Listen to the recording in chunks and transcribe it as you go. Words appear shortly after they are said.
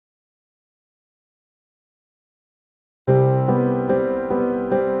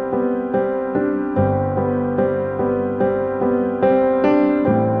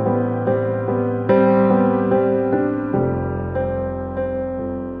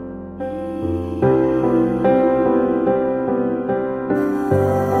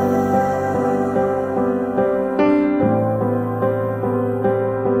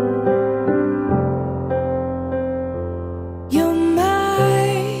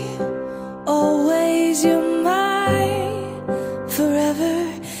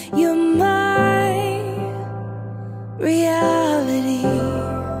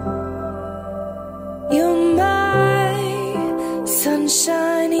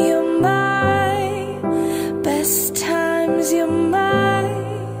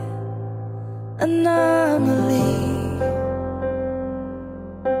anomaly,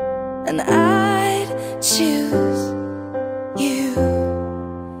 and I'd choose you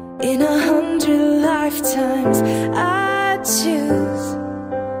in 100 lifetimes. I'd choose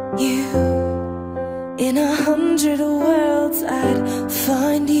you in 100 worlds. I'd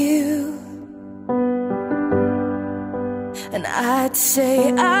find you, and I'd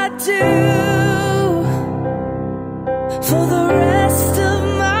say I do for the rest of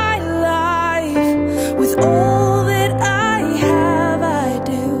my life. With all that I have, I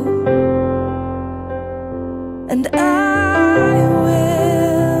do, and I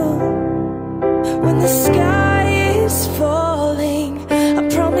will. When the sky is falling, I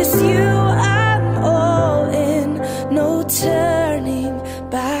promise you I'm all in, no turning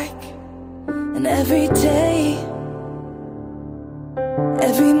back. And every day,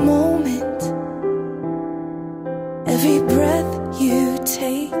 every moment, every breath you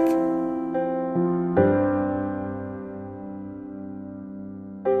take,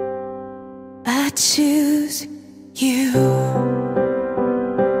 I choose you.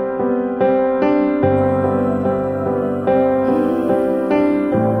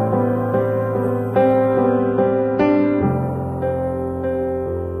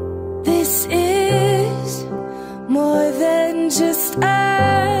 This is more than just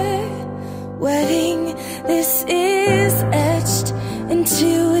a wedding. This is etched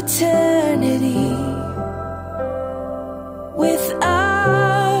into eternity. With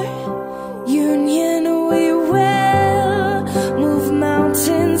our union, we will move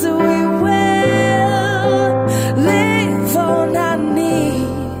mountains. We will live on our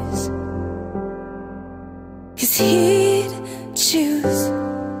knees, 'cause he'd choose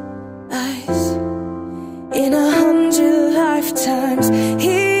us in 100 lifetimes.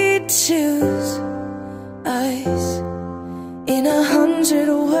 He'd choose us in 100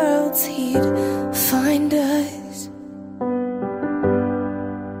 worlds. He'd find us,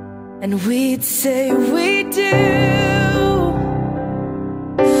 and we'd say we do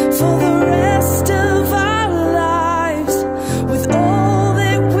for the rest of our lives. With all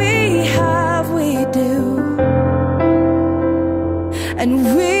that we have, we do, and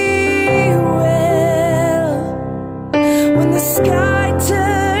we will. When the sky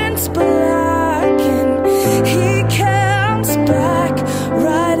turns black and he comes back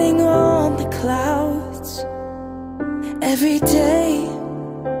riding on the clouds, every day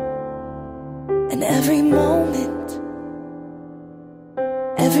and every moment,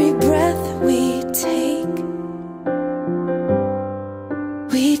 every breath we take,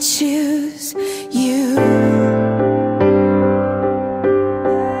 we choose you.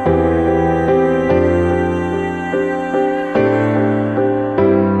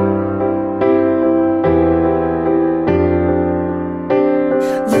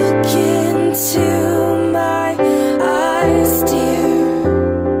 Look into my eyes, dear.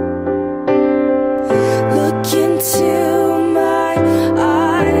 Look into my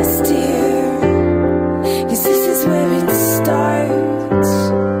eyes, dear. 'Cause this is where it starts.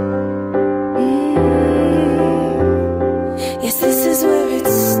 Yes, this is where it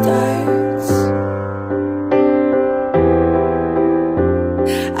starts.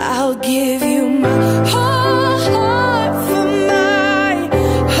 I'll give you my whole heart for my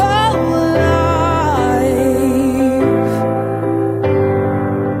whole life.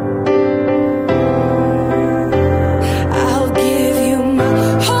 I'll give you my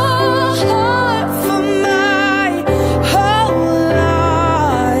whole heart for my whole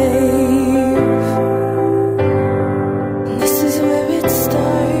life. And this is where it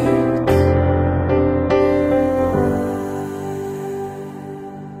starts.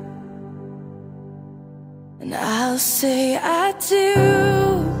 And I'll say I do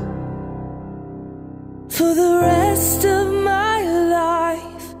for the rest of my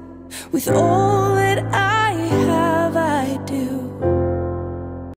life. With all